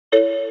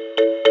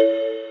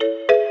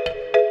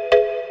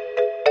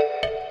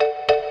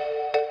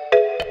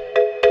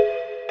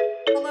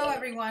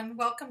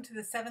Welcome to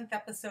the 7th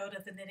episode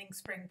of the Knitting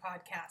Spring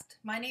podcast.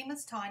 My name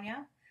is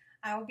Tonya.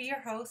 I will be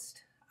your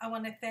host. I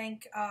want to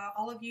thank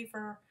all of you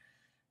for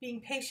being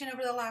patient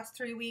over the last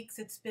 3 weeks.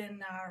 It's been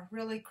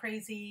really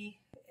crazy,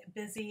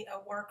 busy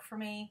at work for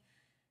me,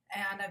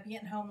 and I've been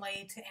getting home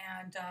late,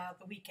 and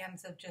the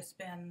weekends have just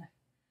been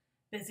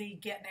busy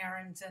getting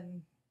errands.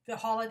 And the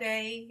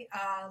holiday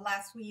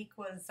last week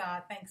was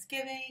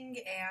Thanksgiving,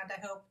 and I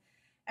hope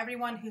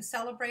everyone who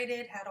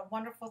celebrated had a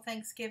wonderful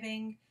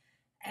Thanksgiving.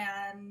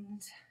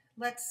 And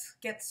let's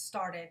get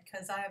started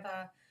because I have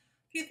a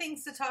few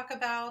things to talk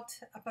about.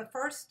 But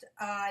first,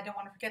 I don't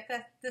want to forget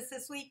that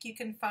this week you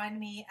can find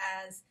me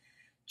as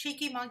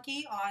Cheeky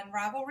Monkey on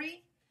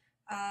Ravelry,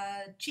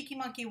 Cheeky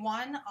Monkey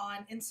 1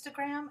 on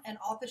Instagram, and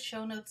all the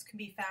show notes can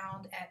be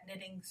found at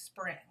Knitting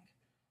Spring.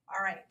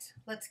 All right,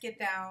 let's get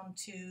down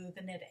to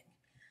the knitting.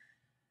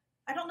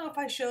 I don't know if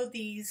I showed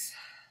these.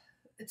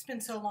 It's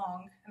been so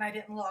long and I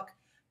didn't look,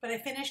 but I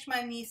finished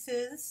my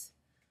niece's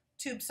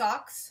tube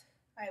socks.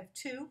 I have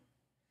 2.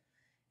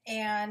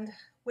 And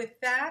with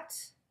that,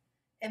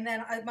 and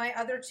then my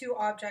other 2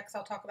 objects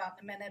I'll talk about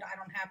in a minute, I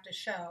don't have to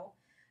show.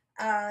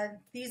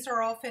 These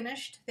are all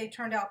finished. They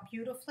turned out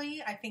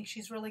beautifully. I think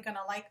she's really going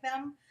to like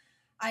them.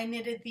 I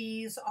knitted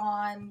these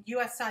on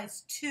US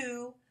size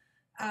 2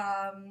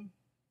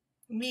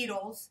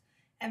 needles.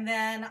 And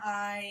then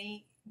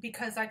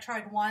because I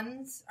tried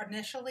ones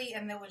initially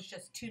and it was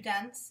just too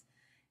dense,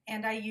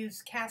 and I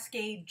used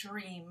Cascade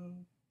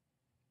Dream.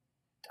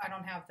 I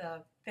don't have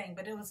the thing,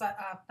 but it was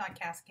not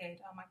Cascade.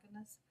 Oh my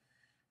goodness.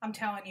 I'm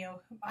telling you,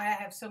 I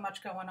have so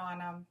much going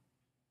on.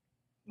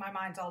 My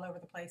mind's all over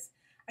the place.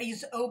 I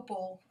used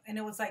Opal, and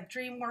it was like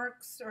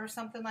DreamWorks or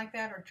something like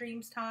that, or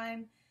Dreams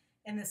Time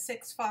in the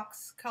 6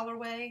 Fox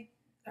colorway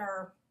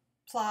or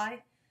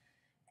ply.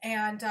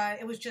 And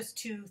it was just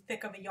too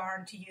thick of a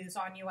yarn to use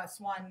on US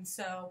 1.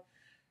 So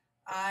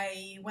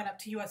I went up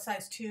to US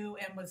size 2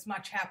 and was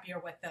much happier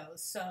with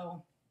those.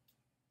 So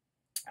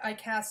I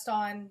cast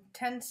on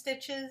 10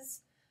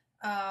 stitches.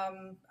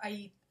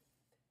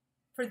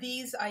 For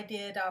these I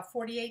did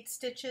 48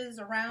 stitches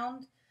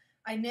around.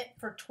 I knit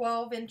for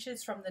 12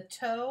 inches from the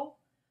toe.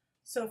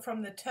 So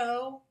from the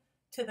toe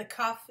to the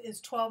cuff is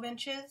 12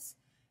 inches.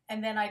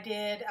 And then I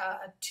did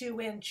a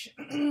 2-inch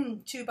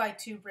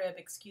 2x2 rib,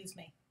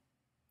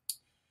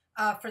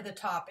 for the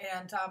top.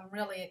 And I'm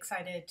really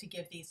excited to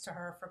give these to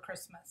her for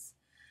Christmas.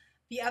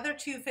 The other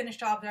 2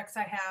 finished objects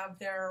I have,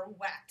 they're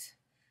wet.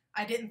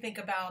 I didn't think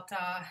about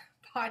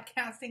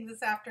podcasting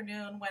this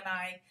afternoon when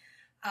I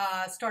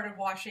started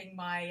washing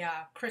my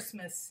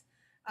Christmas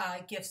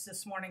gifts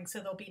this morning, so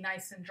they'll be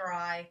nice and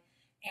dry,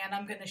 and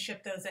I'm going to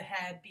ship those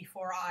ahead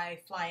before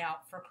I fly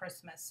out for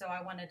Christmas. So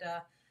I wanted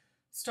to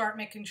start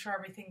making sure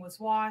everything was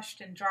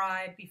washed and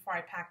dried before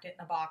I packed it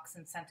in a box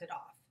and sent it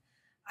off.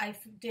 I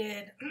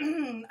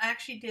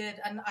actually did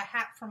a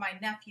hat for my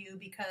nephew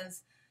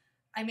because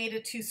I made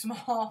it too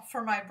small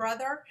for my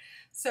brother,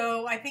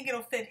 so I think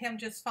it'll fit him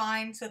just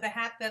fine. So the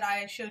hat that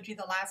I showed you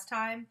the last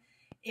time,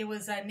 it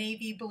was a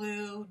navy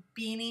blue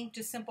beanie,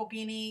 just simple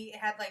beanie. It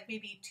had like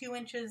maybe 2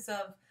 inches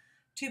of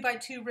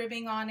 2x2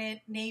 ribbing on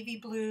it, navy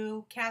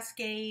blue,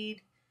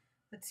 Cascade.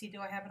 Let's see, do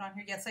I have it on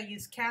here? Yes, I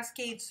used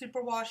Cascade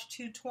Superwash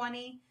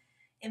 220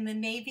 in the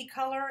navy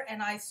color,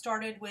 and I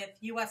started with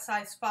US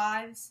size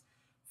 5s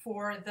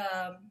for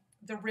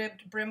the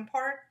ribbed brim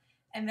part.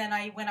 And then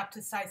I went up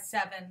to size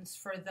 7s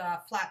for the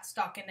flat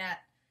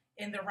stockinette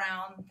in the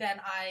round. Then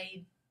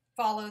I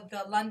followed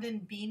the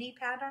London beanie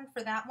pattern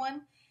for that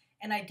one.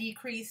 And I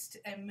decreased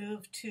and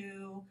moved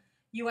to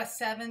US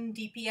 7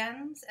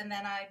 DPNs. And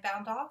then I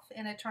bound off,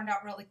 and it turned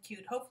out really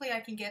cute. Hopefully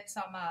I can get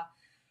some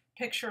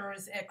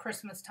pictures at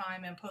Christmas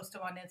time and post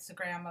them on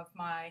Instagram of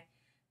my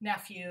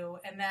nephew.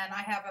 And then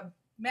I have a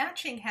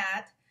matching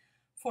hat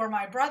for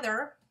my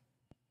brother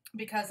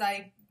because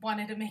I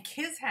wanted to make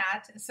his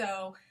hat.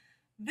 So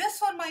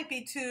this one might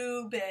be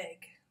too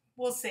big.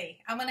 We'll see.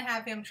 I'm going to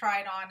have him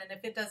try it on, and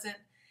if it doesn't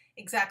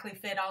exactly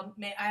fit,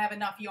 I have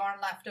enough yarn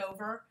left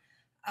over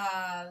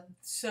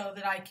so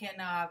that I can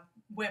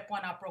whip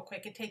one up real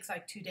quick. It takes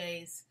like 2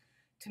 days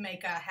to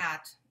make a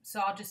hat, so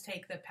I'll just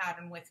take the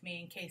pattern with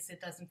me in case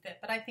it doesn't fit,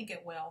 but I think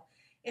it will.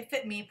 It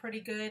fit me pretty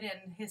good,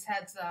 and his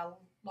head's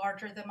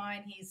larger than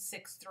mine. He's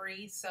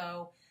 6'3",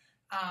 so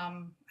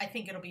I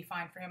think it'll be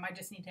fine for him. I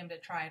just need him to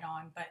try it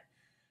on. But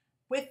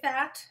with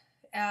that,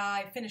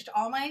 I finished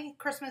all my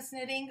Christmas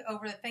knitting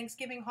over the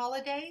Thanksgiving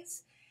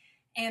holidays,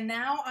 and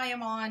now I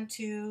am on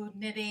to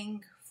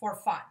knitting for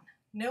fun.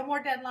 No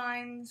more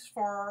deadlines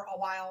for a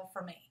while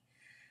for me.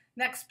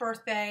 Next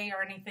birthday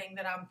or anything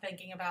that I'm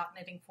thinking about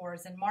knitting for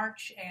is in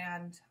March,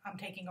 and I'm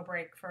taking a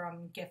break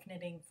from gift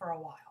knitting for a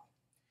while.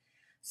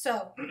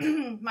 So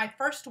my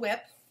first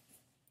whip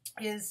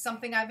is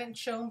something I haven't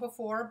shown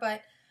before,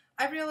 but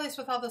I realized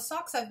with all the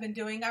socks I've been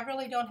doing, I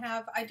really don't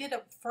have, I did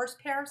a first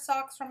pair of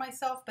socks for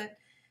myself, but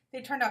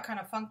they turned out kind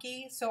of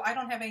funky, so I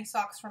don't have any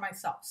socks for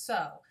myself.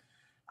 So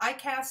I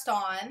cast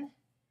on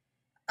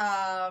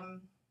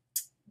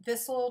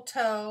this little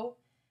toe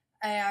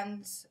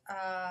and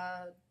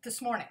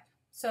this morning.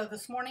 So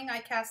this morning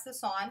I cast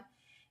this on,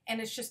 and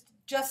it's just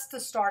just the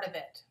start of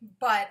it.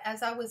 But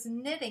as I was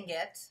knitting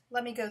it,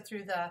 let me go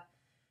through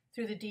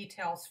the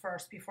details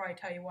first before I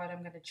tell you what I'm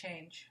going to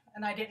change.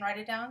 And I didn't write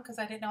it down because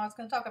I didn't know I was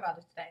going to talk about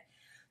it today.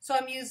 So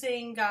I'm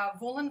using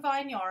Wool and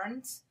Vine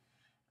Yarns,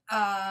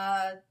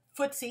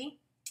 Footsie.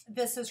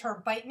 This is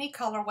her Bite Me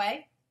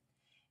colorway.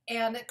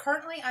 And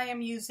currently I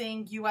am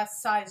using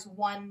US size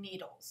 1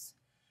 needles.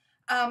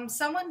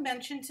 Someone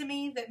mentioned to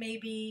me that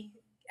maybe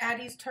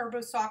Addie's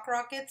Turbo Sock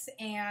Rockets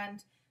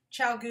and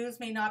Chow Goo's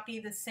may not be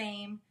the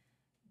same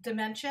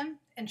dimension,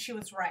 and she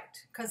was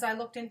right because I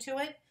looked into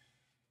it.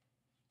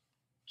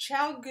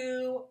 Chow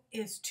Goo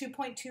is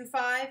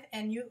 2.25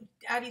 and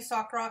Addie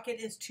Sock Rocket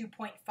is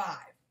 2.5.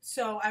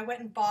 So I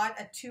went and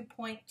bought a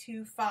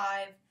 2.25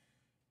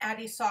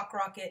 Addie Sock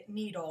Rocket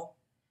needle,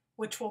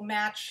 which will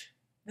match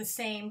the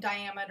same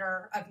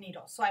diameter of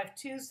needles. So I have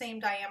 2 same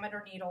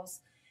diameter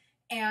needles,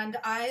 and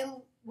I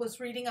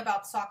was reading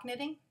about sock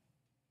knitting,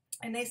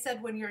 and they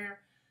said when you're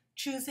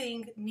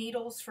choosing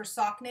needles for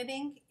sock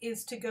knitting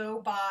is to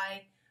go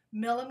by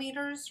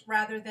millimeters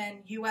rather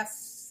than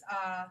US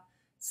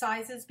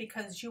sizes,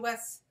 because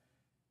US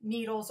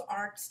needles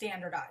aren't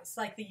standardized.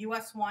 Like the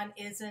US one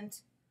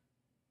isn't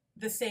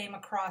the same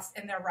across,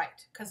 and they're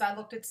right, because I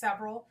looked at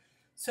several.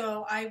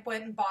 So I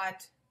went and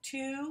bought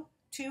 2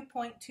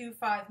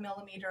 2.25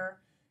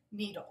 millimeter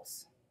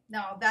needles.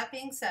 Now, that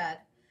being said,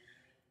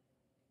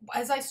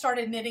 as I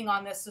started knitting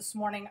on this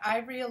morning, I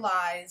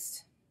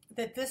realized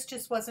that this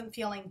just wasn't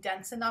feeling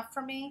dense enough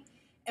for me.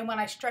 And when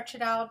I stretch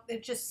it out,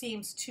 it just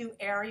seems too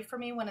airy for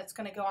me when it's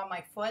going to go on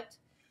my foot.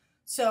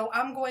 So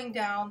I'm going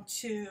down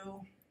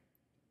to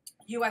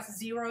US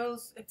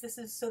zeros. If this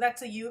is, so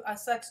that's so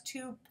that's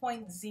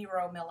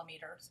 2.0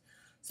 millimeters.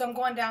 So I'm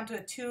going down to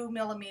a 2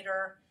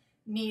 millimeter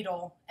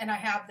needle, and I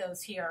have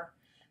those here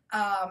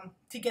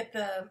to get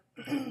the,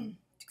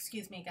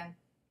 excuse me again,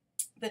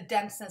 the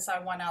denseness I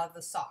want out of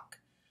the sock.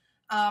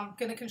 I'm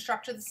going to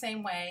construct it the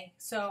same way.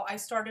 So I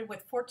started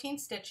with 14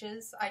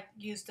 stitches. I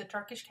used the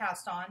Turkish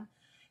cast on.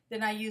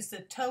 Then I used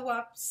the toe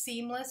up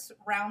seamless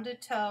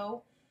rounded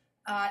toe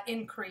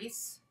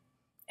increase.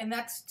 And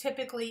that's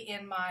typically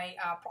in my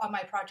on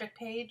my project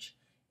page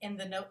in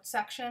the notes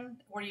section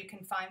where you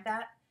can find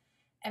that.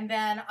 And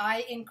then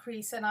I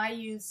increase, and I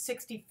use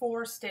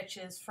 64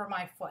 stitches for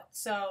my foot.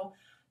 So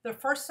the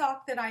first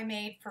sock that I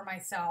made for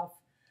myself,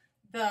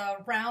 the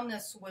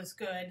roundness was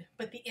good,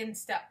 but the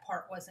instep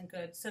part wasn't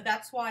good. So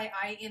that's why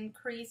I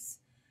increase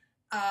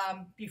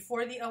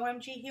before the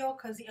OMG heel,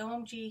 because the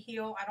OMG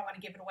heel, I don't want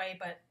to give it away,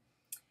 but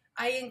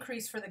I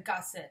increase for the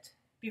gusset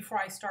before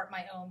I start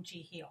my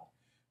OMG heel.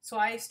 So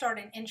I start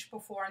an inch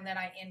before, and then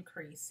I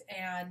increase.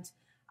 And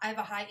I have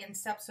a high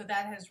instep, so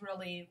that has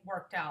really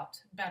worked out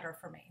better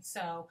for me.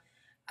 So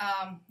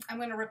I'm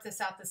going to rip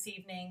this out this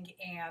evening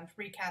and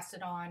recast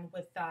it on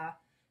with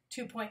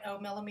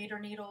 2.0 millimeter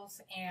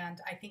needles, and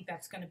I think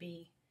that's going to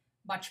be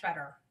much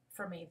better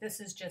for me. This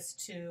is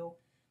just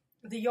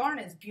the yarn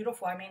is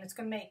beautiful. I mean, it's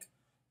going to make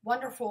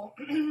wonderful,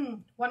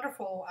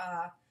 wonderful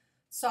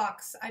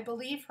socks. I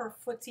believe her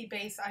Footsie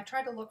base, I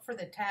tried to look for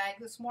the tag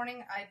this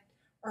morning,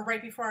 or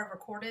right before I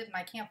recorded, and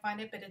I can't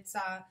find it, but it's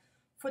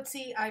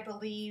Footsie, I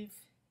believe,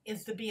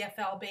 is the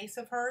BFL base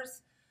of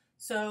hers.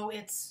 So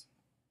it's,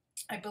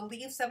 I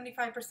believe, 75%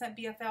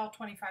 BFL,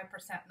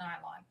 25%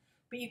 nylon.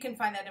 But you can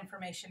find that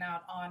information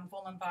out on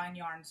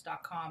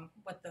woolandvineyarns.com,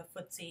 what the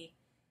Footsie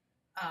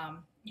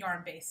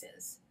yarn base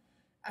is.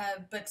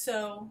 But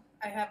so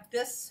I have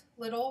this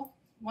little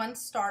one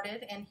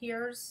started, and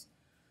here's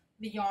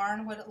the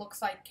yarn, what it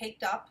looks like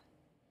caked up.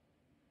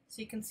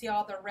 So you can see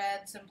all the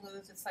reds and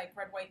blues. It's like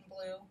red, white, and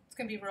blue. It's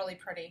going to be really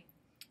pretty.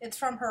 It's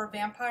from her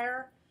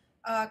Vampire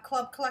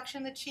Club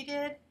collection that she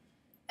did.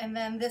 And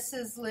then this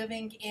is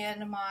living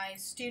in my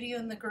Studio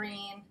in the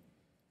Green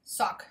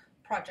sock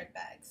project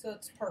bag. So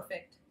it's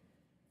perfect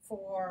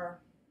for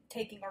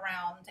taking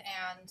around.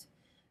 And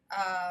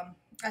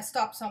I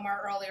stopped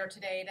somewhere earlier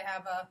today to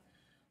have a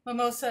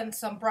mimosa and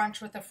some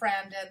brunch with a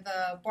friend, and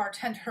the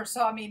bartender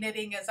saw me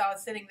knitting as I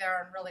was sitting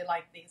there and really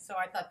liked these. So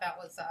I thought that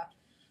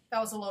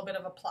was a little bit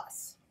of a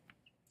plus.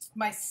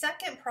 My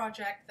second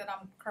project that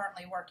I'm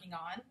currently working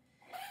on,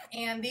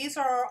 and these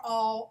are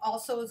all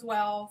also as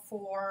well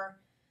for,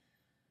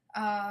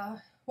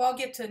 well, I'll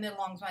get to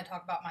Knitalongs when I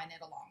talk about my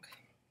Knitalong.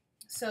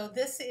 So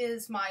this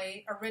is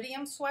my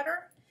Iridium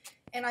sweater,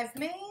 and I've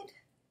made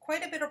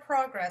quite a bit of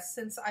progress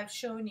since I've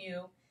shown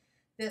you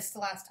this the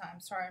last time.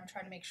 Sorry, I'm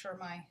trying to make sure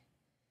my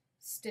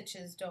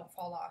stitches don't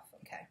fall off.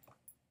 Okay.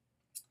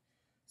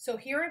 So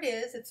here it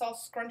is. It's all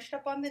scrunched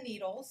up on the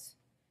needles.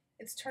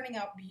 It's turning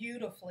out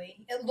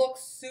beautifully. It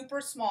looks super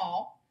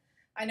small.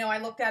 I know I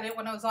looked at it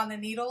when I was on the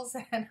needles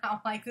and I'm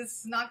like,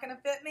 this is not going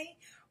to fit me,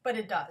 but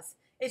it does.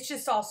 It's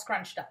just all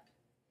scrunched up.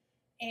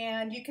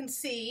 And you can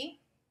see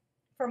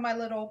from my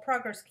little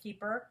progress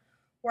keeper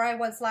where I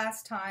was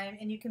last time,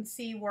 and you can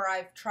see where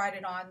I've tried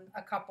it on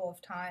a couple of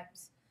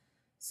times.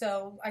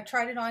 So I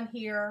tried it on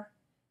here,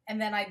 and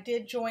then I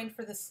did join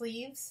for the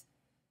sleeves.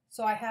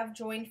 So I have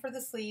joined for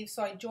the sleeves.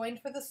 So I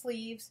joined for the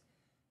sleeves,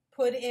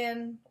 put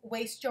in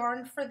waste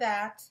yarn for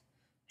that,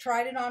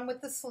 tried it on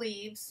with the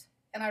sleeves,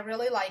 and I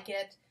really like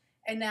it.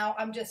 And now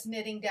I'm just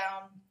knitting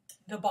down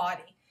the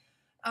body.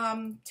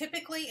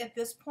 Typically at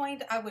this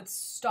point, I would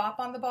stop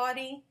on the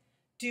body,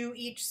 do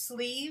each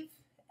sleeve,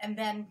 and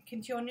then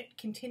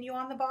continue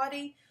on the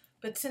body.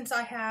 But since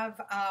I have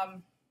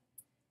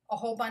a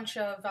whole bunch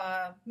of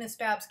Miss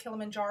Bab's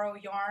Kilimanjaro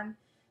yarn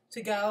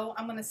to go,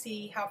 I'm going to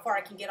see how far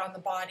I can get on the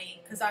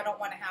body, because I don't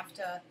want to have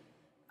to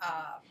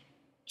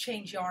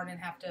change yarn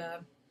and have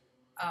to,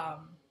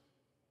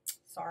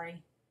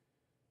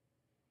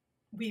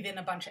 weave in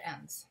a bunch of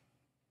ends.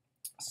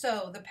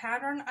 So the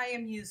pattern I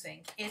am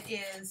using, it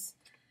is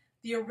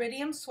the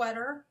Iridium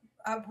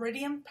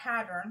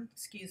pattern,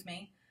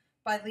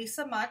 by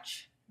Lisa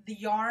Much. The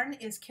yarn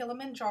is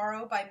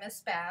Kilimanjaro by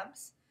Miss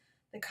Babs.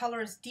 The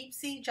color is Deep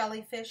Sea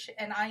Jellyfish,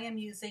 and I am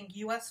using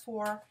US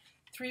 4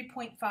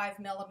 3.5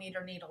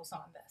 millimeter needles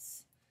on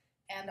this.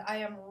 And I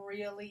am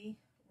really,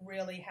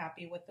 really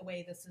happy with the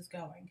way this is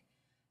going.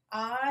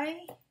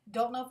 I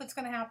don't know if it's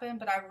going to happen,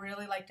 but I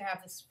really like to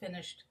have this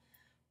finished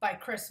by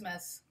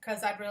Christmas,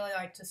 because I'd really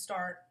like to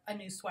start a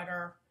new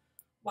sweater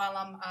while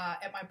I'm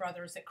at my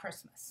brother's at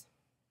Christmas.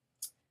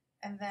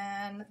 And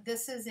then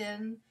this is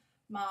in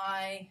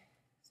my,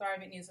 sorry I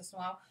haven't used this in a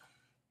while,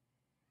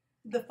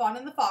 the Fawn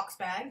and the Fox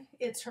bag.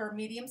 It's her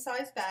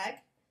medium-sized bag,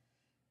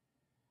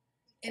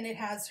 and it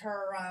has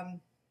her,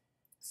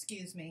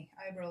 excuse me,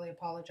 I really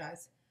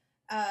apologize.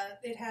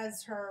 It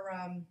has her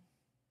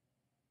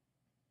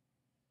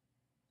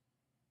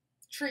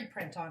tree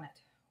print on it.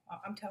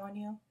 I'm telling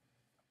you,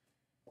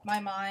 my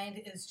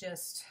mind is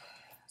just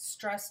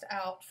stressed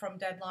out from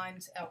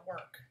deadlines at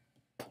work.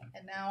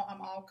 And now I'm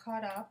all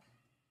caught up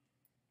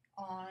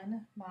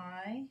on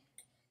my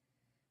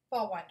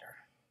ball winder.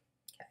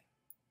 Okay.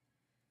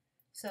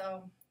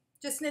 So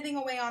just knitting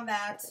away on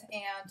that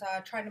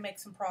and trying to make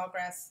some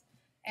progress.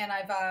 And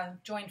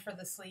I've joined for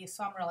the sleeves,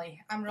 so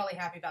I'm really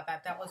happy about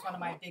that. That was one of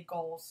my big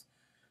goals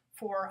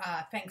for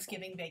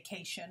Thanksgiving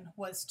vacation,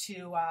 was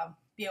to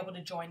be able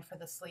to join for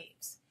the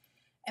sleeves.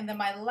 And then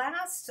my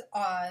last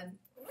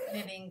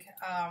knitting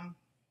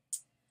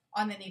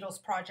on the Needles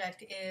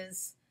project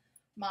is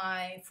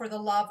my For the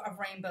Love of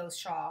Rainbows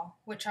shawl,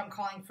 which I'm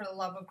calling For the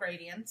Love of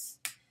Gradients.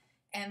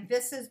 And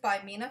this is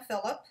by Mina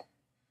Phillip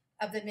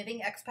of the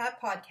Knitting Expat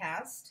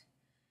podcast.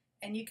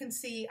 And you can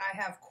see I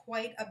have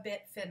quite a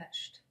bit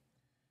finished.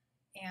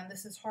 And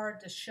this is hard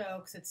to show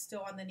because it's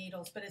still on the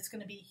needles, but it's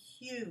going to be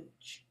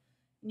huge.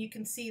 And you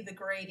can see the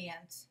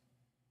gradient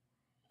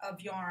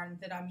of yarn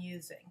that I'm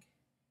using.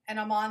 And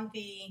I'm on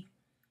the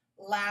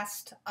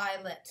last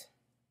eyelet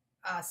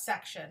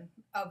section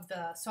of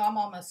so I'm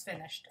almost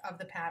finished of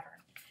the pattern.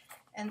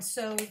 And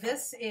so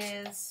this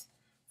is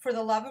For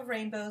the Love of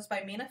Rainbows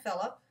by Mina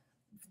Phillip.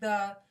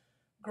 The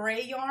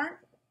gray yarn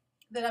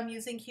that I'm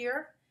using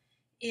here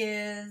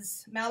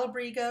is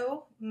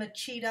Malabrigo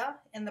Machita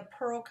in the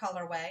pearl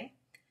colorway.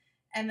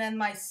 And then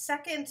my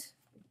second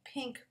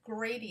pink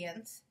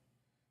gradient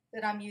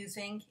that I'm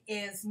using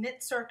is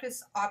Knit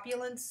Circus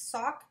Opulence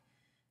Sock,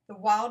 the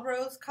Wild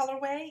Rose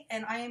colorway,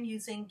 and I am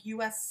using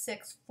US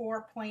 6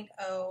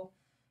 4.0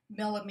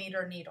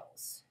 millimeter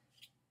needles.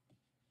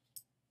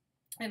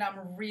 And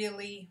I'm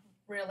really,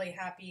 really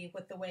happy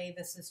with the way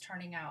this is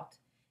turning out.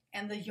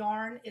 And the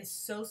yarn is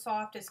so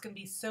soft. It's going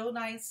to be so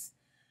nice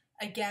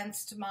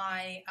against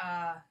my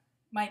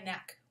my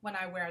neck when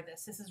I wear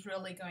this. This is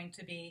really going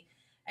to be,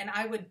 and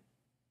I would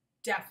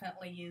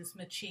definitely use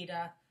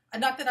Machita.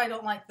 Not that I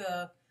don't like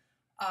the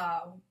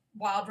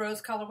Wild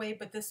Rose colorway,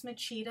 but this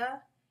Machita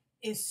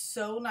is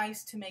so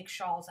nice to make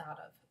shawls out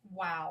of.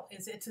 Wow.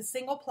 It's a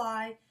single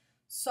ply,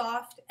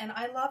 soft, and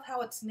I love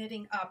how it's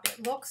knitting up.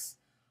 It looks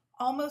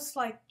almost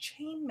like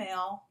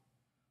chainmail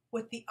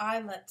with the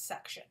eyelet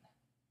section.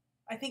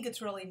 I think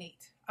it's really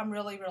neat. I'm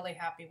really, really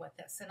happy with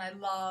this, and I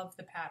love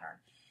the pattern.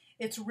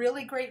 It's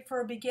really great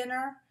for a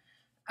beginner,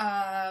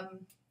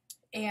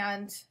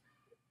 and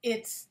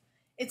it's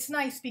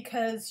nice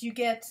because you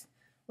get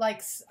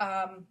like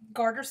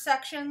garter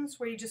sections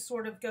where you just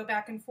sort of go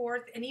back and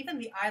forth, and even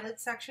the eyelet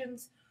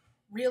sections,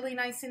 really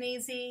nice and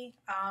easy.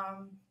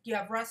 You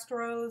have rest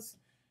rows,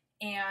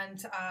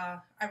 and I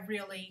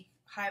really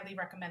highly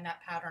recommend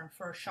that pattern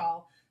for a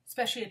shawl,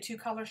 especially a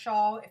 2-color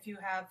shawl if you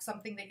have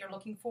something that you're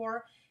looking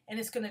for, and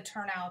it's going to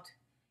turn out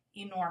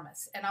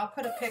enormous. And I'll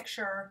put a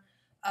picture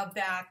of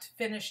that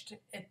finished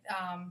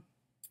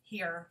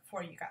here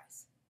for you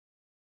guys.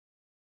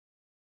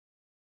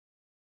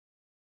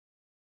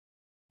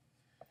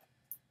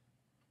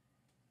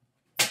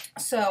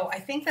 So I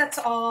think that's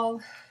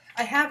all.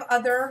 I have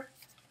other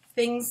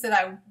things that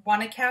I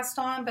want to cast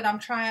on, but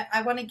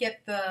I want to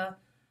get the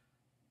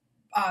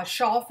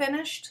shawl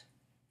finished,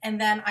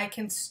 and then I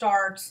can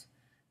start.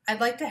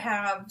 I'd like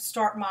to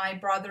start my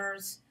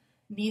brother's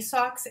knee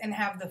socks and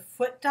have the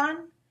foot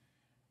done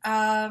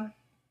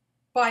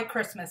by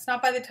Christmas.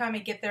 Not by the time I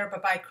get there,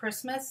 but by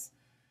Christmas.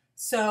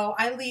 So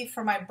I leave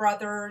for my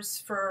brother's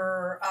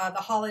for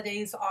the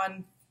holidays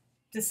on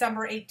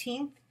December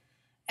 18th.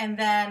 And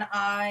then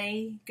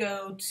I'm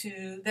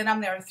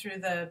there through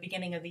the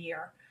beginning of the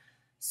year.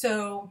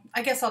 So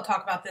I guess I'll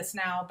talk about this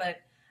now, but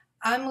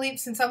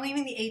Since I'm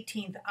leaving the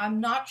 18th, I'm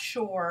not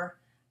sure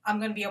I'm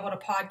going to be able to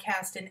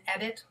podcast and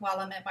edit while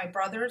I'm at my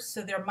brother's.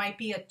 So there might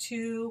be a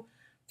 2-3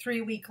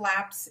 week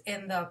lapse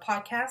in the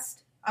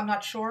podcast. I'm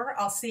not sure.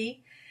 I'll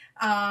see.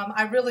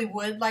 I really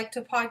would like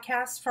to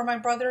podcast for my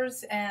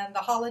brothers and the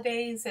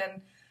holidays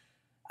and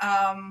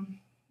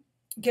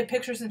get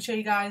pictures and show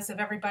you guys of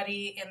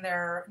everybody in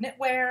their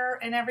knitwear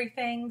and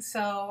everything.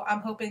 So I'm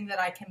hoping that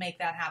I can make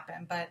that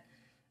happen, but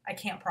I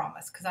can't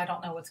promise because I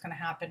don't know what's going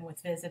to happen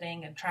with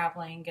visiting and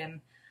traveling. And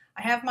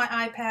I have my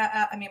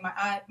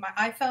my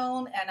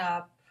iPhone and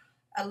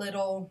a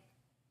little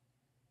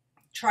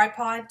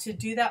tripod to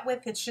do that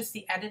with. It's just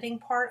the editing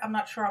part I'm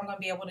not sure I'm going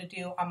to be able to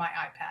do on my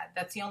iPad.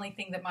 That's the only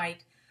thing that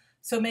might.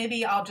 So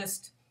maybe I'll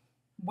just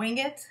wing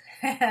it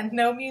and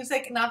no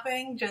music,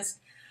 nothing, just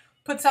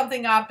put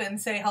something up and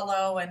say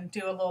hello and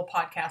do a little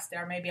podcast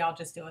there. Maybe I'll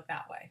just do it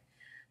that way.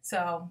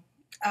 So,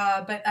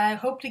 but I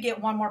hope to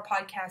get one more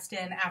podcast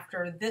in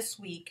after this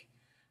week,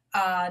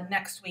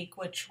 next week,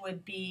 which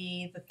would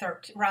be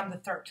around the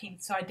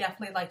 13th. So I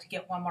definitely like to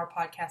get one more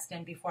podcast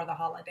in before the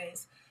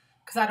holidays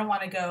because I don't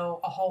want to go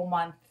a whole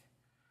month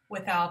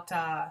without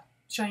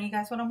showing you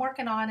guys what I'm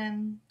working on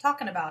and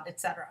talking about,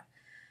 etc.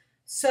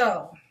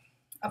 So,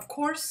 of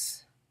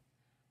course,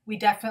 we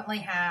definitely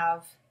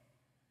have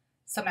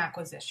some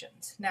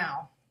acquisitions.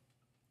 Now,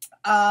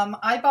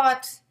 I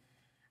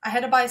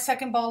had to buy a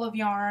second ball of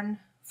yarn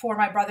for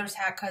my brother's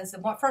hat because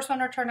the first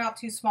one turned out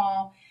too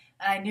small.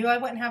 And I knew I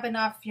wouldn't have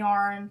enough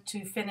yarn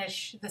to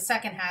finish the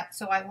second hat,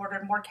 so I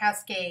ordered more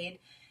Cascade.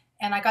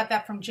 And I got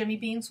that from Jimmy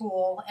Bean's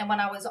Wool. And when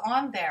I was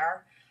on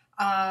there,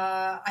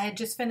 I had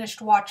just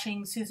finished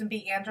watching Susan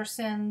B.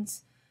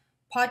 Anderson's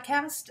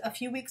podcast a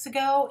few weeks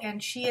ago,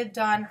 and she had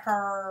done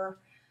her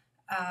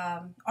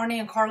Arnie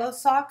and Carlos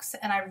socks,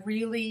 and I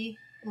really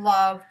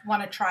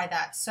want to try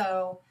that.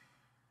 So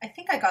I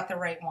think I got the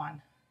right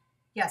one.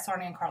 Yes,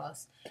 Arnie and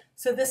Carlos.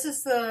 So this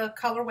is the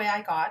colorway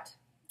I got.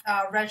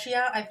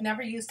 Regia, I've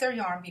never used their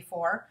yarn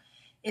before.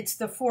 It's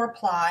the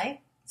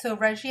 4-ply. So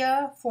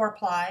Regia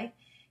 4-ply.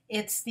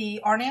 It's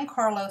the Arnie and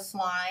Carlos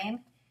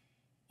line.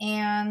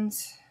 And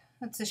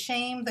it's a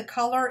shame. The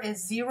color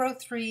is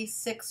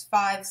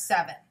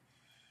 03657.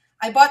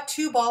 I bought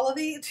two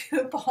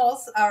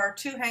balls or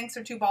 2 hanks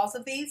or 2 balls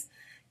of these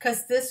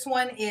because this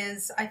one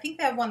is, I think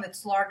they have one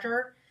that's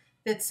larger,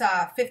 that's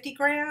 100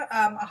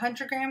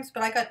 grams,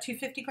 but I got 2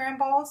 50-gram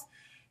balls.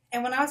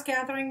 And when I was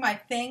gathering my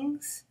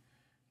things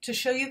to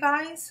show you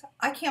guys,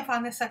 I can't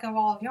find the second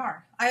ball of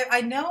yarn.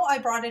 I know I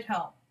brought it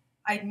home.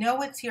 I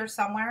know it's here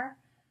somewhere,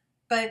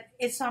 but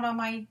it's not on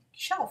my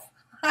shelf.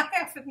 I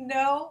have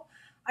no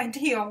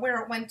idea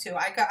where it went to.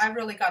 I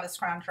really got to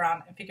scrounge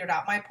around and figure it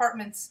out. My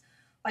apartment's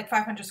like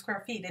 500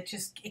 square feet.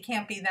 It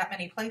can't be that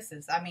many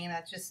places. I mean,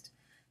 it's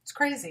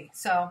crazy.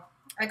 So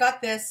I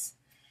got this,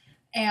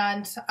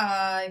 and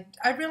I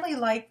really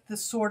like the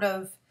sort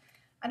of,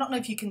 I don't know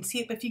if you can see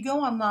it, but if you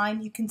go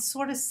online, you can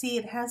sort of see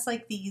it has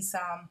like these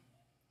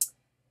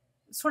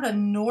sort of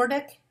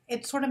Nordic,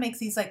 it sort of makes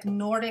these like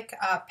Nordic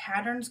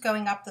patterns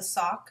going up the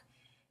sock.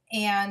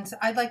 And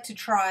I'd like to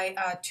try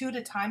 2 at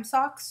a time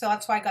socks. So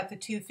that's why I got the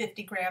 2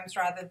 50 grams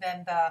rather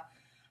than the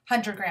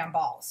 100-gram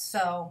balls.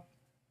 So,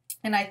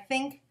 and I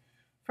think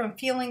from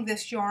feeling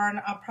this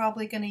yarn, I'm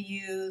probably going to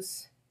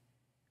use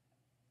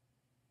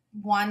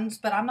ones,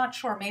 but I'm not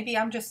sure. Maybe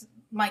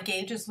my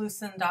gauge is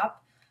loosened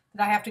up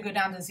that I have to go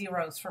down to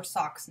zeros for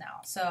socks now.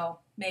 So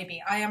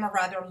maybe I am a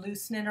rather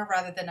loose knitter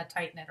rather than a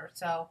tight knitter.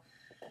 So,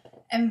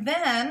 and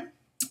then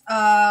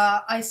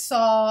I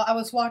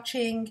was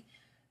watching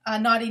a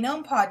Naughty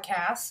Gnome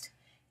podcast,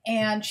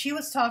 and she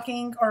was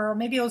talking, or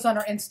maybe it was on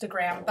her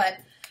Instagram, but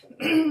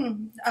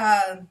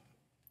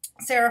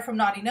Sarah from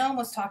Naughty Gnome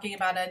was talking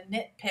about a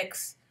Knit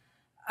Picks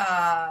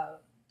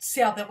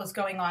sale that was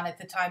going on at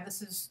the time.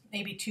 This is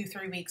maybe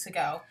 2-3 weeks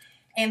ago,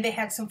 and they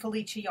had some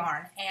Felice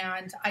yarn,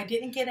 and I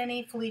didn't get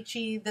any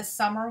Felice this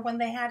summer when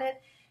they had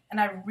it, and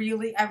I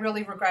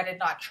really regretted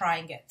not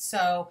trying it.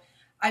 So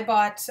I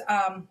bought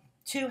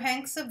 2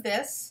 hanks of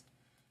this.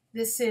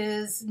 This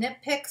is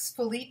Knit Picks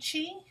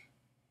Felice,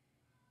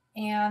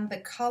 and the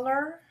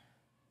color,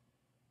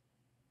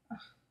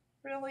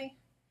 really?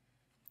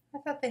 I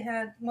thought they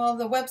had, well,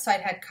 the website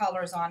had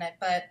colors on it,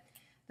 but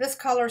this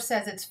color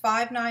says it's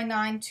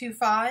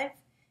 59925.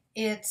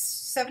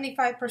 It's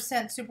 75%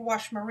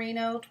 superwash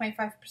merino,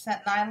 25%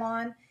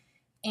 nylon,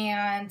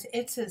 and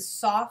it's as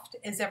soft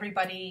as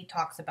everybody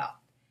talks about.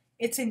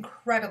 It's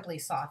incredibly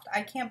soft.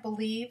 I can't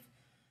believe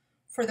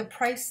for the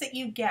price that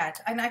you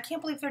get, and I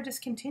can't believe they're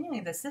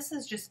discontinuing this. This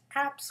is just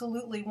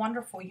absolutely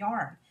wonderful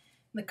yarn.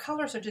 The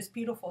colors are just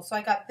beautiful. So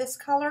I got this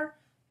color,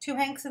 2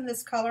 hanks in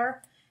this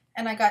color,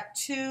 and I got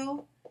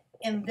 2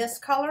 in this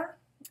color,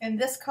 and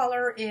this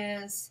color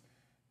is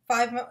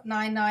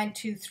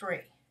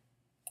 59923.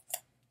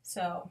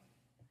 So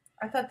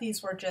I thought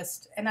these were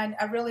just, and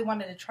I really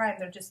wanted to try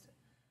them.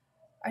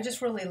 I just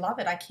really love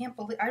it. I can't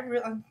believe,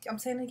 I'm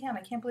saying it again,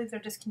 I can't believe they're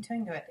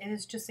discontinuing it. It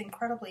is just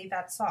incredibly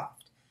that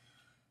soft.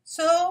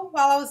 So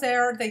while I was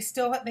there, they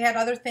had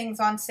other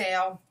things on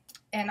sale,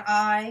 and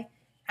I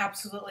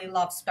absolutely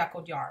love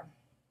speckled yarn.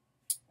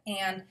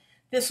 And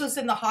this was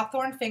in the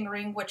Hawthorne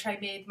fingering, which I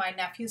made my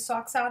nephew's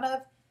socks out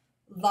of.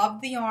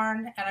 Loved the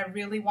yarn, and I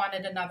really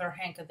wanted another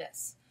hank of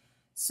this.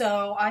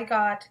 So I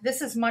got,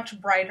 this is much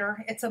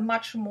brighter. It's a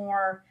much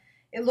more,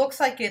 it looks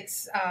like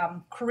it's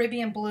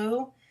Caribbean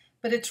blue,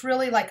 but it's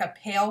really like a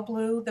pale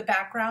blue, the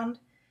background.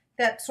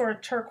 That sort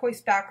of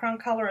turquoise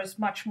background color is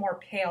much more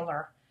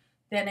paler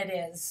than it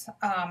is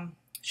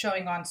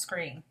showing on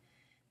screen.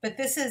 But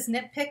this is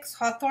Knit Picks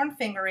Hawthorne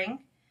fingering.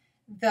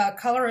 The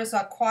color is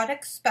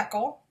Aquatic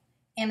Speckle,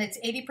 and it's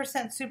 80%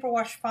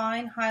 superwash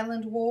fine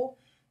Highland wool,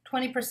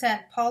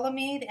 20%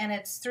 polyamide, and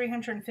it's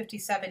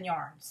 357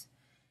 yarns.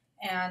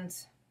 And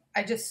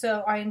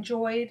I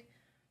enjoyed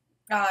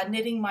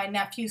knitting my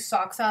nephew's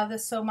socks out of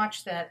this so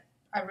much that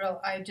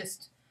I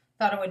just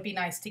thought it would be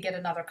nice to get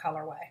another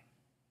colorway.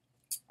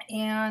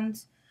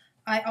 And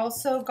I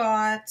also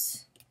got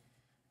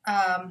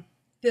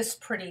this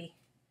pretty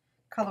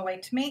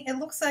colorway. To me, it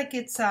looks like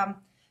it's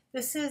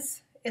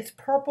it's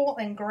purple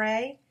and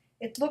gray.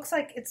 It looks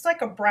like it's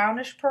like a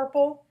brownish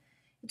purple.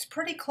 It's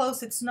pretty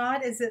close. It's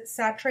not as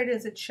saturated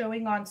as it's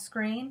showing on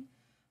screen,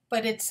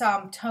 but it's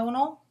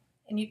tonal,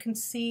 and you can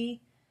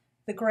see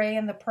the gray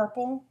and the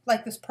purple,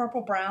 like this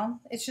purple brown.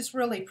 It's just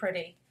really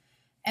pretty.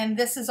 And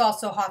this is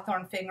also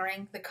Hawthorne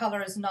fingering. The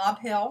color is Nob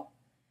Hill,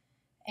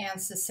 and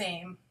it's the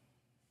same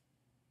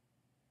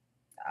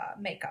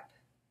makeup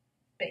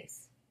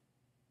base.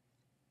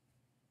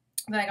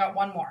 Then I got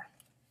one more,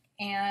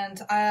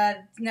 and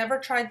I never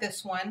tried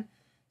this one.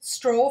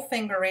 Stroll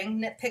fingering,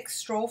 Knit Picks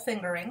Stroll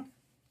fingering.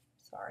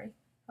 Sorry,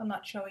 I'm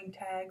not showing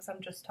tags,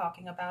 I'm just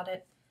talking about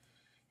it.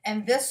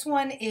 And this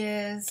one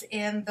is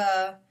in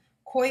the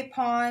Koi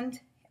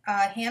Pond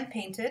hand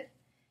painted,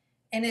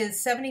 and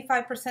is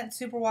 75%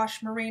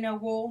 superwash merino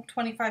wool,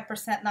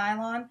 25%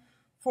 nylon,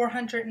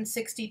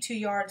 462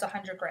 yards,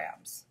 100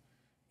 grams.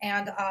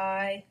 And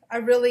I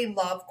really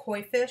love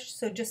koi fish,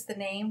 so just the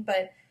name,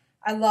 but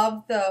I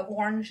love the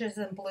oranges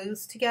and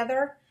blues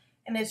together,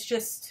 and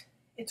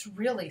it's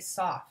really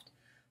soft.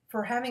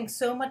 For having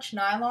so much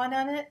nylon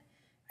on it,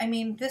 I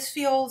mean, it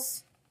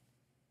feels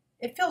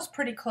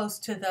pretty close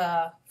to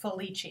the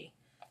Felici.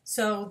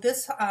 So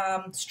this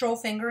stroll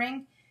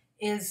fingering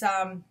is,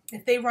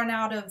 if they run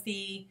out of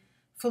the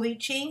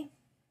Felici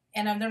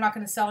and they're not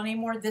going to sell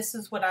anymore, this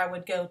is what I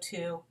would go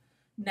to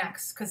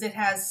next, because it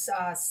has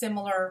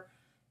similar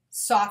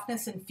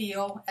softness and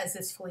feel as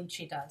this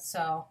Felici does.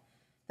 So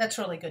that's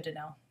really good to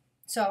know.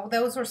 So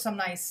those were some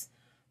nice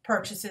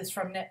purchases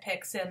from Knit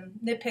Picks, and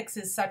Knit Picks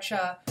is such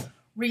a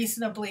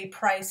reasonably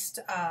priced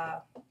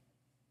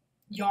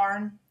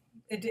yarn.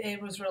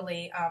 It was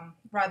really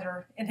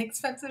rather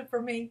inexpensive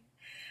for me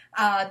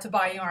to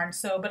buy yarn.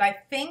 So, but I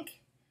think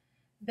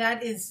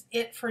that is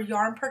it for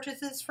yarn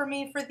purchases for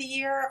me for the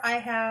year.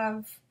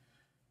 I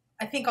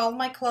think all of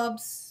my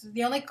clubs,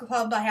 the only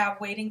club I have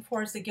waiting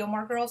for is the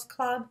Gilmore Girls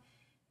Club.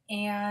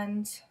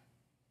 And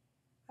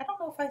I don't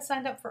know if I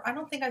signed up for, I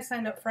don't think I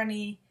signed up for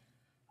any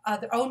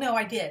other, oh no,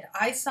 I did.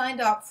 I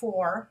signed up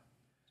for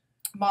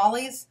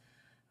Molly's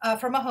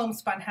from a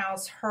homespun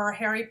house, her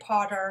Harry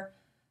Potter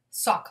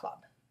sock club.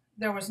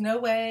 There was no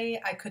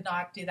way I could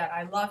not do that.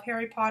 I love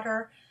Harry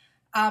Potter.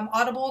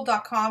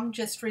 Audible.com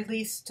just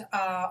released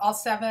all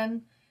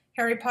 7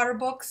 Harry Potter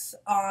books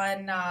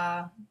on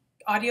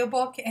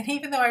audiobook. And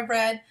even though I've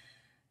read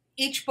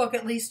each book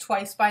at least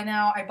twice by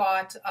now, I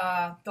bought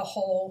the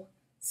whole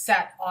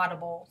set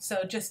Audible.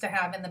 So just to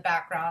have in the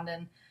background.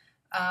 And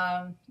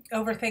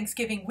over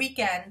Thanksgiving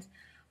weekend,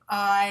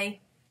 I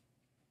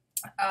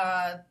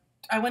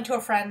went to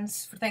a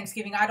friend's for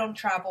Thanksgiving. I don't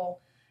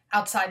travel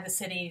outside the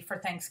city for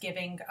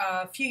Thanksgiving.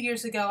 A few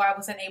years ago, I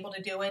wasn't able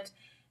to do it,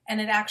 and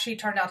it actually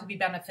turned out to be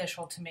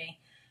beneficial to me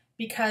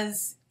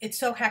because it's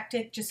so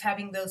hectic just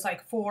having those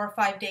like 4 or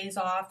 5 days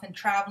off and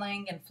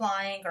traveling and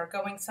flying or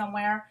going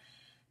somewhere,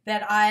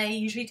 that I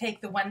usually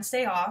take the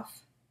Wednesday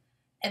off,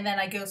 and then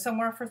I go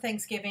somewhere for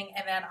Thanksgiving,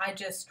 and then I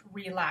just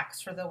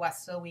relax for the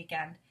rest of the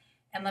weekend.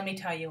 And let me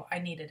tell you, I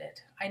needed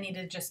it. I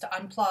needed just to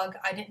unplug.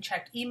 I didn't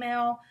check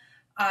email.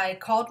 I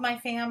called my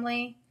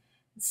family,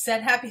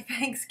 said Happy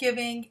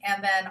Thanksgiving,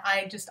 and then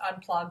I just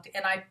unplugged.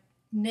 And I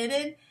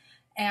knitted,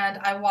 and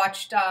I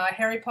watched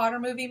Harry Potter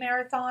movie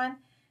marathon.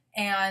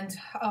 And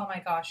oh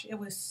my gosh, it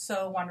was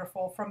so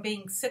wonderful. From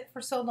being sick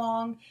for so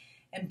long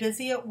and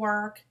busy at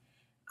work,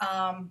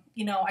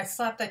 I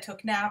slept, I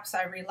took naps,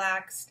 I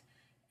relaxed,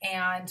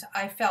 and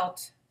I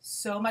felt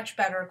so much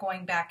better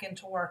going back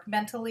into work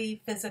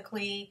mentally,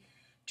 physically,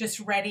 just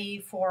ready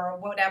for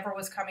whatever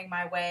was coming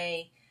my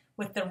way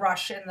with the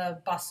rush and the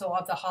bustle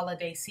of the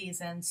holiday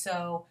season.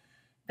 So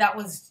that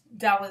was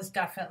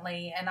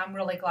definitely, and I'm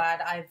really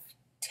glad I've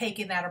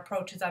taken that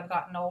approach as I've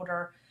gotten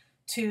older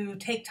to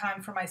take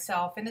time for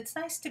myself. And it's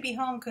nice to be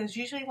home because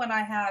usually when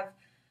I have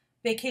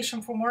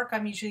vacation from work,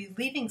 I'm usually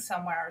leaving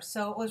somewhere.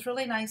 So it was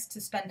really nice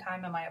to spend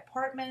time in my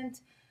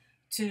apartment,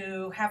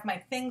 to have my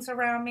things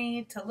around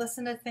me, to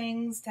listen to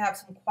things, to have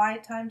some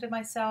quiet time to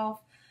myself.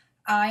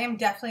 I am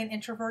definitely an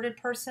introverted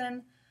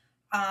person.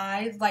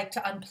 I like to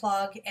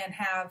unplug and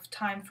have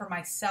time for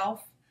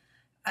myself.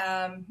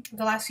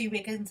 The last few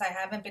weekends I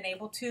haven't been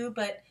able to,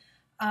 but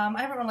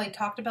I haven't really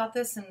talked about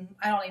this, and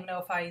I don't even know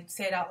if I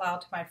say it out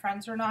loud to my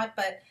friends or not,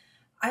 but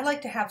I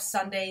like to have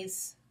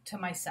Sundays to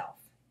myself.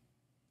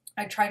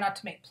 I try not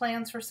to make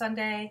plans for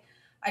Sunday.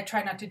 I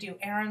try not to do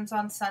errands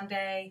on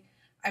Sunday.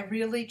 I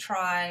really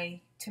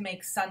try to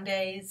make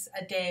Sundays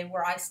a day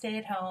where I stay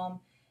at home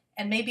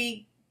and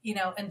maybe,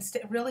 and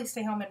really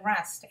stay home and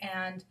rest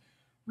and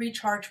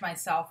recharge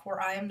myself,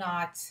 where I am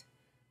not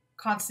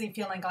constantly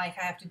feeling like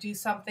I have to do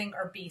something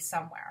or be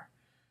somewhere.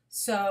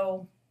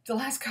 So the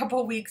last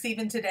couple of weeks,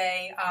 even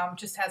today,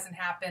 just hasn't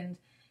happened.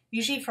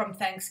 Usually from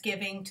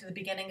Thanksgiving to the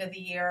beginning of the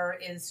year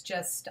is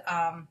just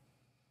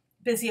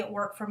busy at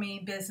work for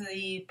me,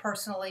 busy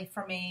personally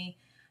for me.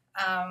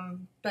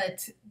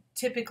 But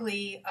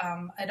typically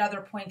at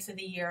other points of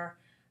the year,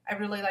 I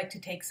really like to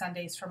take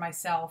Sundays for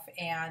myself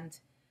and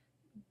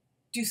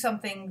do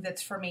something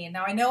that's for me. And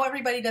now I know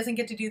everybody doesn't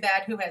get to do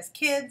that who has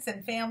kids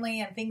and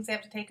family and things they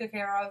have to take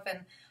care of.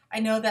 And I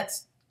know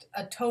that's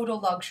a total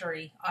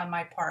luxury on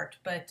my part,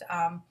 but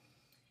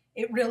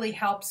it really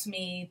helps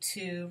me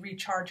to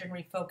recharge and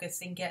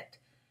refocus and get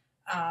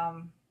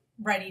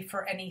ready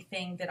for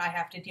anything that I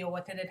have to deal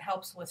with. And it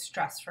helps with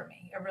stress for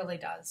me. It really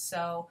does.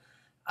 So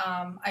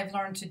I've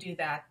learned to do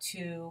that,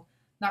 to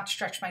not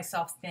stretch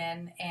myself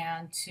thin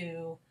and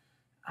to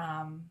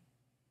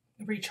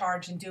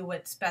recharge and do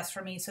what's best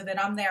for me so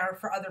that I'm there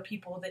for other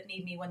people that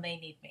need me when they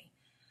need me.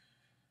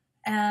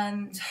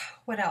 And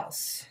what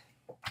else?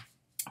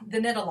 The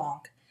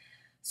Knitalong.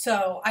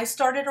 So I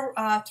started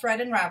a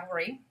thread in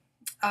Ravelry.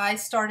 I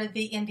started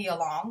the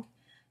Knitalong.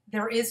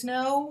 There is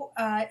no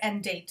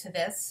end date to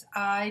this.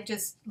 I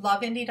just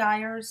love indie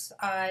dyers.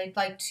 I'd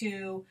like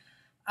to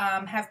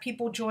have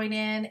people join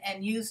in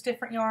and use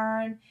different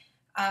yarn.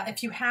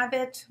 If you have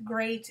it,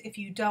 great. If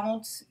you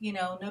don't,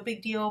 no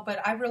big deal.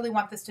 But I really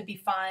want this to be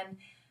fun,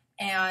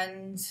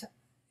 and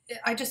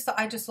I just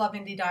love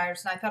indie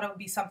dyers, and I thought it would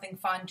be something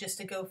fun just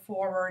to go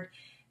forward.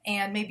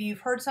 And maybe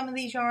you've heard some of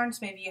these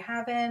yarns, maybe you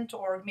haven't,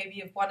 or maybe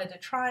you've wanted to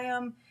try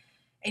them,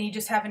 and you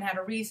just haven't had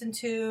a reason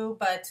to.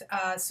 But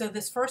so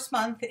this first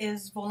month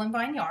is Wool and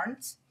Vine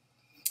yarns,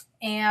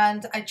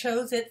 and I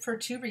chose it for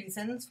two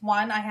reasons.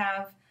 One, I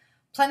have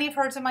plenty of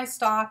hers in my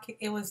stock.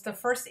 It was the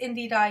first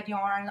indie dyed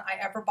yarn I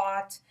ever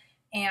bought,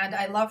 and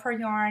I love her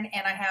yarn,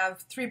 and I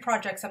have 3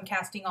 projects I'm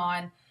casting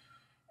on.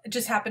 I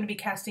just happen to be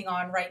casting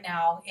on right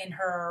now in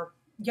her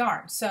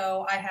yarn.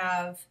 So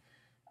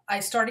I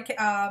started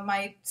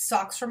my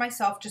socks for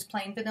myself, just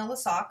plain vanilla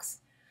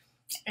socks.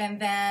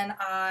 And then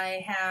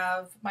I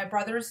have my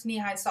brother's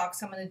knee-high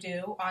socks I'm going to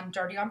do on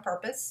Dirty on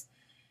Purpose.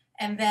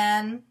 And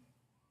then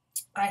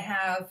I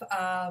have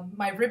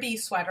my ribby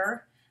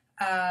sweater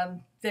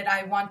that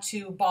I want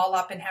to ball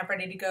up and have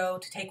ready to go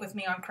to take with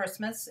me on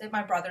Christmas at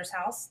my brother's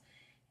house.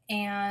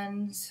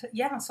 And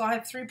yeah, so I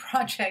have 3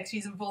 projects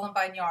using Wool and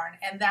Vine yarn.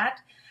 And that,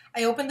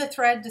 I opened the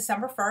thread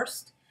December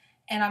 1st,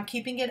 and I'm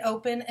keeping it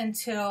open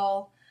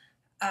until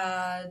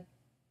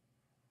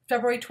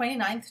February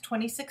 29th,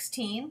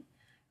 2016.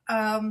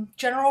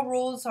 General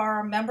rules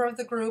are member of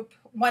the group,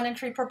 1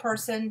 entry per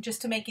person,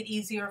 just to make it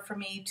easier for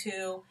me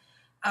to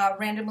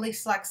randomly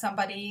select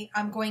somebody.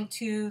 I'm going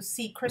to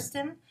see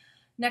Kristen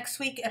next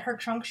week at her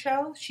trunk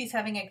show. She's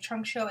having a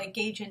trunk show at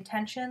Gauge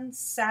Intentions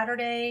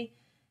Saturday,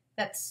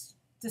 that's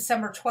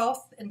December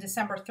 12th and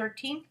December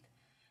 13th.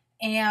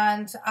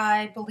 And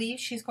I believe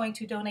she's going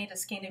to donate a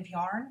skein of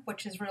yarn,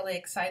 which is really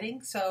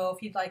exciting. So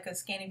if you'd like a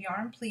skein of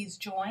yarn, please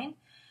join.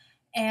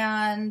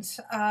 And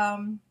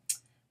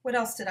what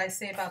else did I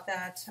say about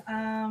that?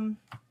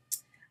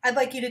 I'd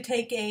like you to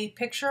take a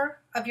picture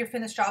of your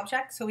finished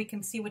object so we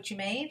can see what you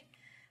made.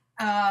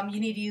 You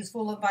need to use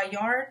Wool and Vine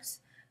yarns.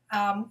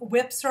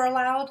 Whips are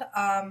allowed.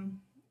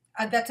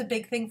 That's a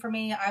big thing for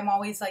me. I'm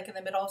always like in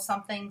the middle of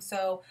something.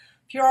 So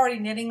if you're already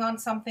knitting on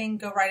something,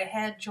 go right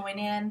ahead, join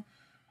in.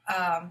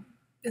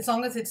 As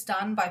long as it's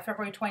done by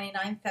February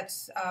 29th,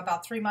 that's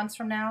about 3 months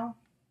from now.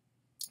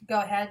 Go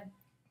ahead,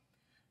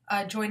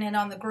 join in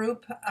on the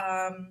group.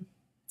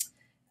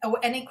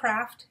 Any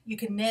craft, you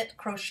can knit,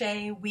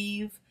 crochet,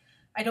 weave.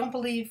 I don't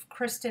believe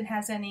Kristen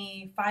has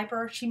any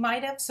fiber. She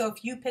might have, so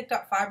if you picked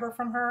up fiber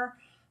from her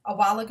a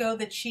while ago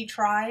that she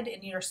tried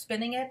and you're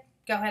spinning it,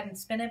 go ahead and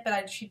spin it,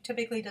 but she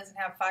typically doesn't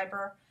have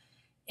fiber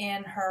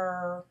in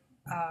her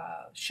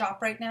shop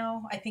right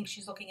now. I think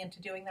she's looking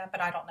into doing that,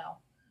 but I don't know.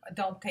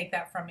 Don't take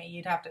that from me.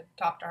 You'd have to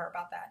talk to her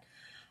about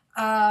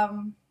that.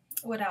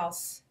 What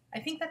else? I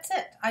think that's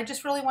it. I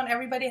just really want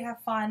everybody to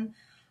have fun.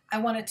 I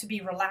want it to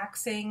be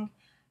relaxing.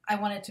 I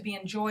want it to be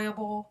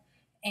enjoyable.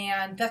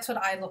 And that's what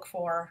I look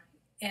for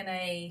in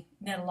a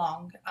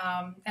knit-along.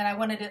 And I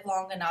wanted it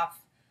long enough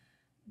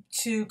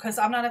because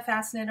I'm not a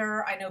fast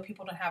knitter. I know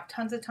people don't have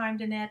tons of time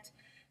to knit.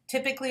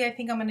 Typically, I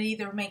think I'm going to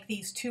either make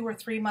these 2 or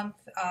 3 month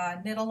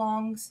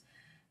knit-alongs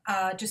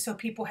just so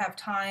people have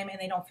time and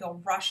they don't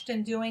feel rushed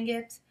in doing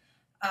it.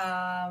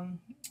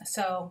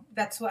 So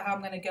that's how I'm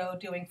going to go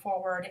doing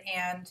forward.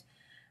 And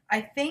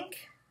I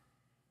think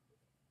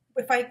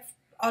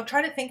I'll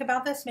try to think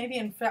about this maybe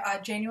in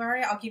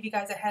January. I'll give you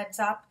guys a heads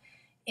up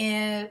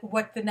in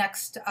what the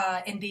next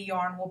indie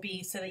yarn will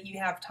be, so that you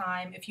have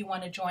time if you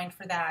want to join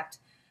for that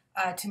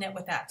to knit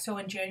with that. So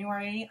in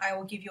January, I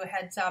will give you a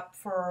heads up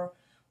for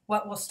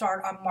what will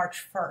start on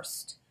March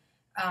 1st,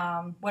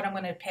 what I'm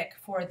going to pick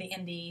for the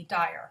indie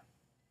dyer.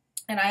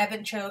 And I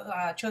haven't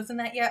chosen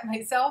that yet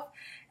myself,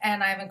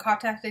 and I haven't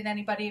contacted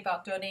anybody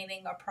about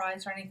donating a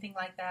prize or anything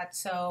like that.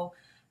 So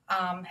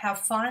have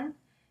fun,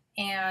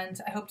 and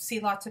I hope to see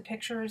lots of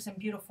pictures and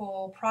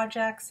beautiful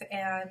projects,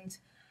 and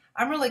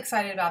I'm really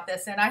excited about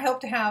this, and I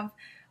hope to have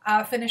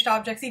finished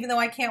objects, even though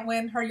I can't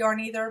win her yarn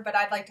either, but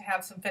I'd like to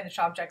have some finished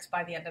objects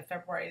by the end of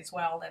February as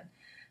well,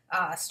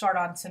 and start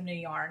on some new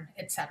yarn,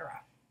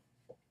 etc.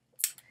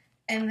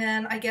 And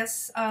then I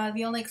guess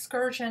the only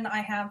excursion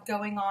I have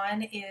going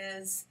on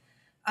is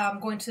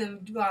going to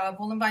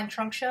Wool and Vine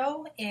Trunk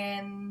Show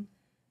in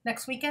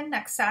next weekend,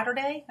 next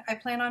Saturday. I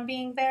plan on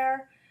being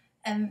there.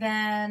 And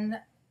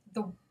then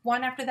the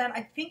one after that,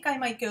 I think I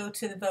might go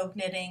to the Vogue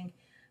Knitting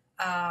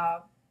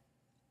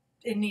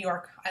in New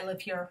York. I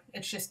live here.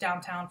 It's just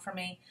downtown for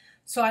me.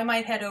 So I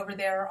might head over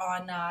there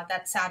on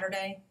that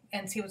Saturday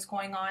and see what's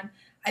going on.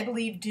 I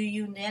believe Do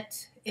You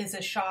Knit is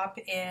a shop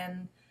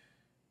in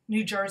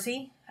New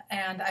Jersey,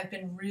 and I've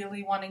been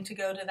really wanting to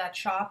go to that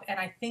shop, and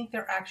I think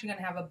they're actually going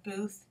to have a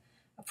booth,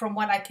 from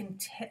what I can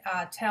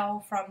tell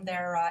from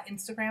their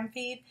Instagram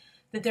feed,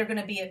 that they're going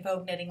to be at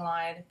Vogue Knitting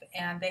Live,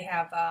 and they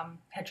have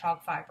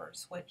hedgehog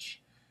fibers,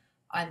 which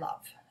I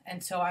love.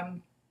 And so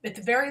I'm, at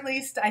the very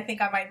least, I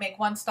think I might make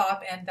one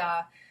stop and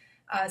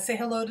say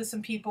hello to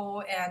some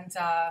people, and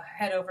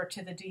head over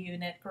to the Do You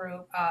Knit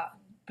group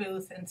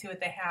booth and see what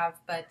they have.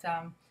 But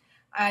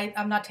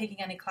I'm not taking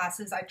any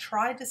classes. I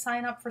tried to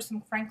sign up for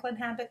some Franklin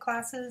Habit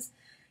classes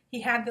he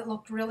had that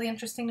looked really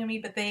interesting to me,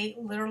 but they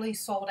literally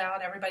sold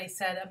out, everybody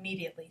said,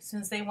 immediately, as soon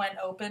as they went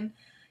open,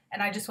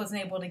 and I just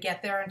wasn't able to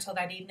get there until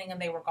that evening,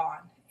 and they were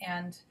gone.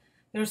 And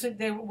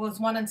there was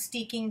one on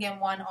steeking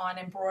and one on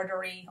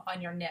embroidery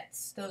on your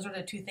knits. Those are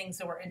the two things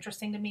that were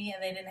interesting to me,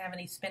 and they didn't have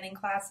any spinning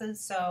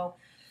classes, so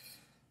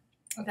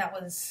there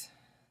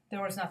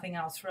was nothing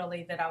else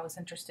really that I was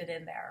interested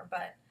in there.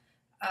 But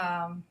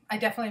I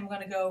definitely am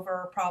going to go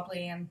over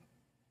probably and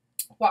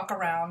walk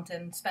around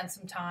and spend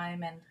some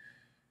time and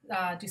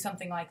do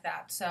something like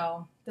that.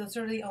 So those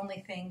are the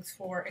only things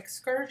for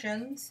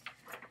excursions.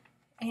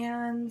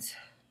 And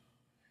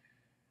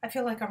I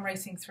feel like I'm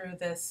racing through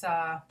this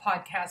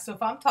podcast. So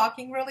if I'm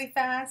talking really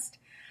fast,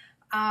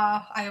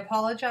 I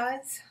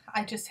apologize.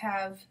 I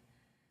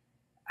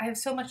have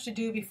so much to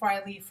do before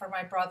I leave for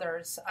my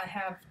brothers. I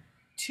have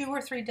 2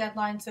 or 3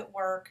 deadlines at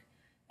work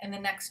in the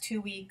next 2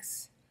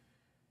 weeks.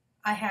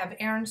 I have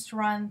errands to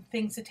run,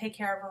 things to take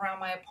care of around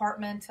my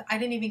apartment. I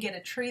didn't even get a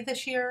tree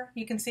this year.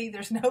 You can see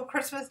there's no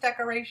Christmas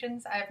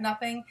decorations. I have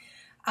nothing.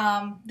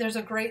 There's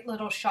a great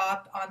little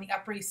shop on the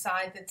Upper East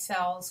Side that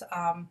sells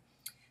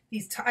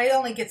these. I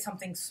only get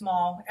something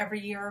small every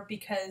year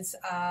because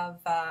of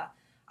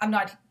I'm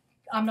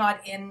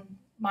not in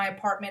my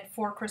apartment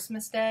for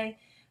Christmas Day.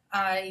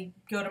 I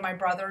go to my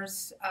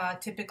brother's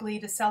typically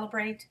to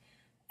celebrate,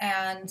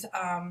 and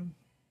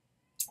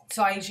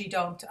so I usually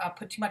don't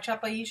put too much up.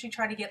 I usually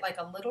try to get like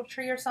a little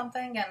tree or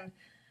something, and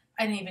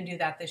I didn't even do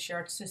that this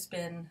year. It's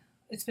been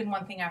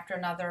one thing after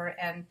another,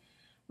 and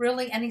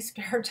really any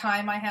spare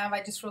time I have,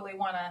 I just really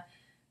want to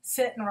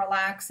sit and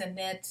relax and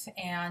knit.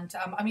 And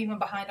I'm even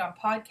behind on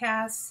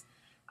podcasts.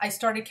 I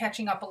started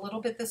catching up a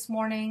little bit this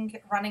morning,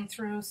 running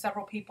through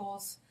several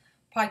people's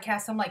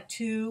podcasts. I'm like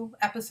 2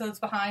 episodes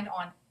behind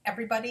on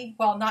everybody.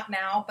 Well, not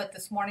now, but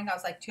this morning I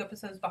was like 2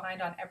 episodes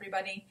behind on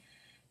everybody.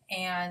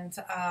 And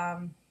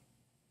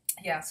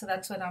yeah, so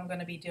that's what I'm going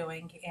to be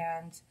doing.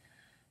 And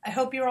I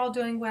hope you're all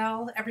doing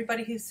well.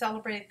 Everybody who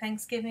celebrated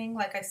Thanksgiving,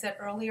 like I said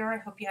earlier, I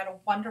hope you had a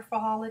wonderful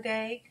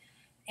holiday.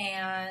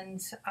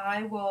 And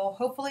I will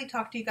hopefully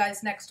talk to you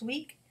guys next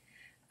week.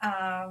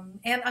 And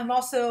I'm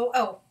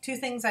also, 2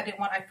 things I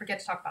forget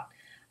to talk about.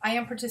 I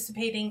am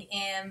participating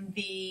in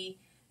the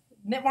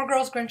Knit More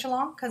Girls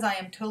Grinch-along because I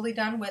am totally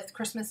done with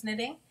Christmas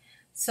knitting.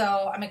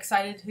 So I'm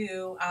excited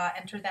to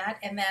enter that.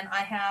 And then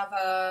I have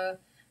a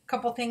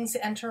couple things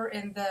to enter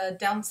in the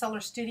Down Cellar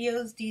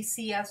Studios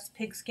DCS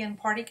Pigskin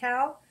Party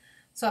Cow.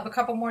 So I have a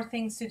couple more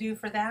things to do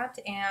for that.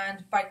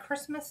 And by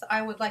Christmas,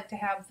 I would like to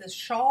have this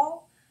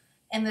shawl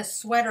and this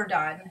sweater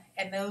done.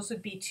 And those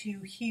would be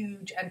 2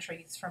 huge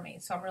entries for me.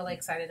 So I'm really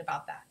excited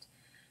about that.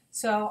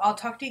 So I'll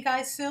talk to you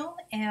guys soon,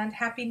 and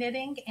happy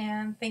knitting,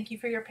 and thank you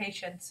for your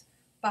patience.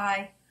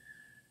 Bye.